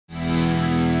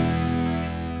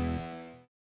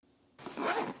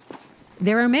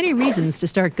There are many reasons to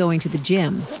start going to the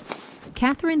gym.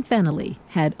 Catherine Fennelly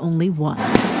had only one.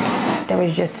 There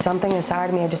was just something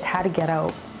inside of me. I just had to get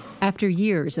out. After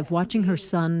years of watching her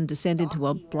son descend into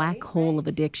a black hole of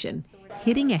addiction,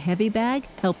 hitting a heavy bag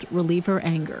helped relieve her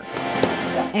anger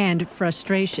and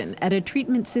frustration at a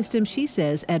treatment system she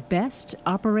says at best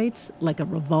operates like a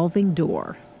revolving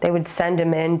door. They would send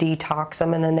him in, detox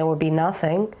him, and then there would be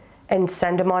nothing, and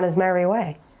send him on his merry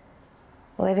way.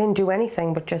 Well, they didn't do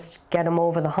anything but just get him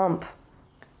over the hump.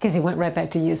 Because he went right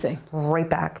back to using. Right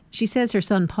back. She says her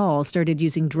son Paul started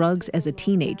using drugs as a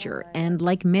teenager and,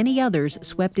 like many others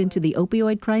swept into the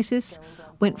opioid crisis,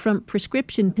 went from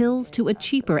prescription pills to a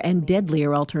cheaper and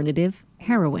deadlier alternative,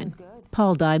 heroin.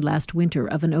 Paul died last winter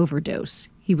of an overdose.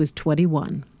 He was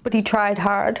 21. But he tried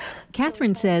hard.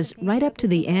 Catherine says right up to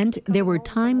the end, there were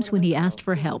times when he asked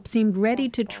for help, seemed ready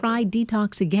to try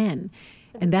detox again.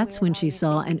 And that's when she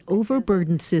saw an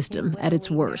overburdened system at its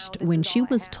worst, when she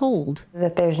was told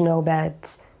that there's no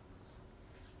beds.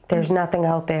 There's nothing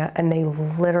out there. And they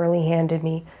literally handed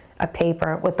me a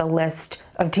paper with a list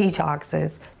of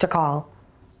detoxes to call.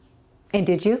 And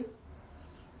did you?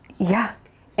 Yeah.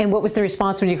 And what was the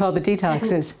response when you called the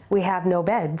detoxes? We have no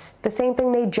beds. The same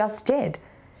thing they just did.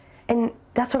 And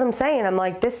that's what I'm saying. I'm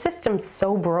like, this system's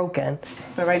so broken.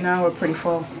 But right now, we're pretty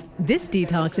full. This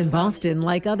detox in Boston,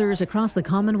 like others across the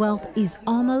Commonwealth, is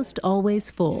almost always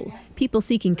full. People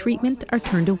seeking treatment are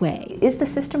turned away. Is the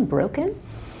system broken?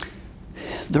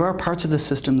 There are parts of the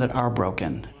system that are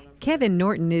broken. Kevin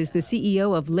Norton is the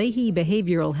CEO of Leahy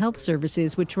Behavioral Health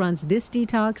Services, which runs this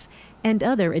detox and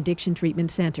other addiction treatment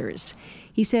centers.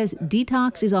 He says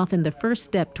detox is often the first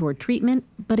step toward treatment,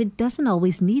 but it doesn't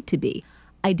always need to be.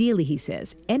 Ideally, he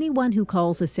says, anyone who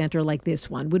calls a center like this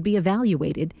one would be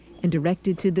evaluated and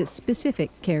directed to the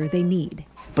specific care they need.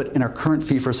 But in our current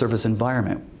fee-for-service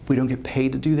environment, we don't get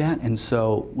paid to do that, and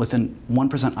so within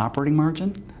 1% operating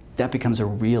margin, that becomes a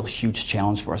real huge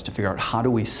challenge for us to figure out how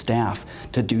do we staff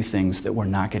to do things that we're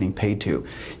not getting paid to,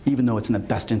 even though it's in the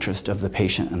best interest of the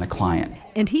patient and the client.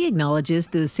 And he acknowledges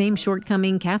the same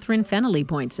shortcoming Catherine Fennelly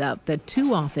points out, that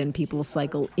too often people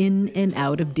cycle in and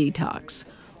out of detox.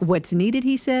 What's needed,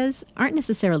 he says, aren't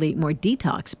necessarily more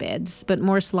detox beds, but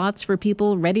more slots for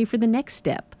people ready for the next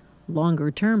step,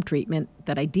 longer-term treatment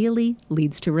that ideally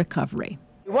leads to recovery.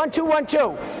 1, 2, 1,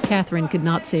 2. Catherine could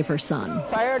not save her son.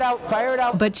 Fire it out, fire it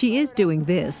out. But she is doing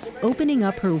this, opening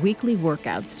up her weekly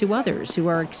workouts to others who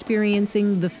are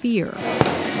experiencing the fear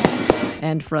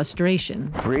and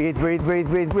frustration. Breathe, breathe, breathe,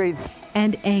 breathe, breathe.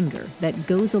 And anger that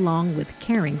goes along with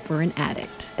caring for an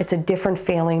addict. It's a different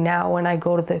feeling now when I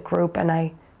go to the group and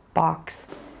I box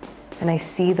and I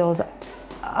see those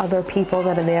other people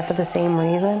that are there for the same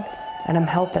reason and I'm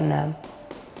helping them.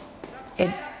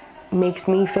 It makes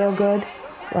me feel good,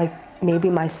 like maybe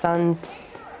my son's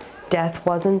death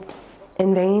wasn't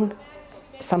in vain.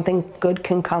 Something good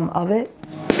can come of it.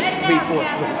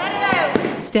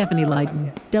 Stephanie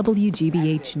Leyden,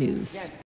 WGBH News.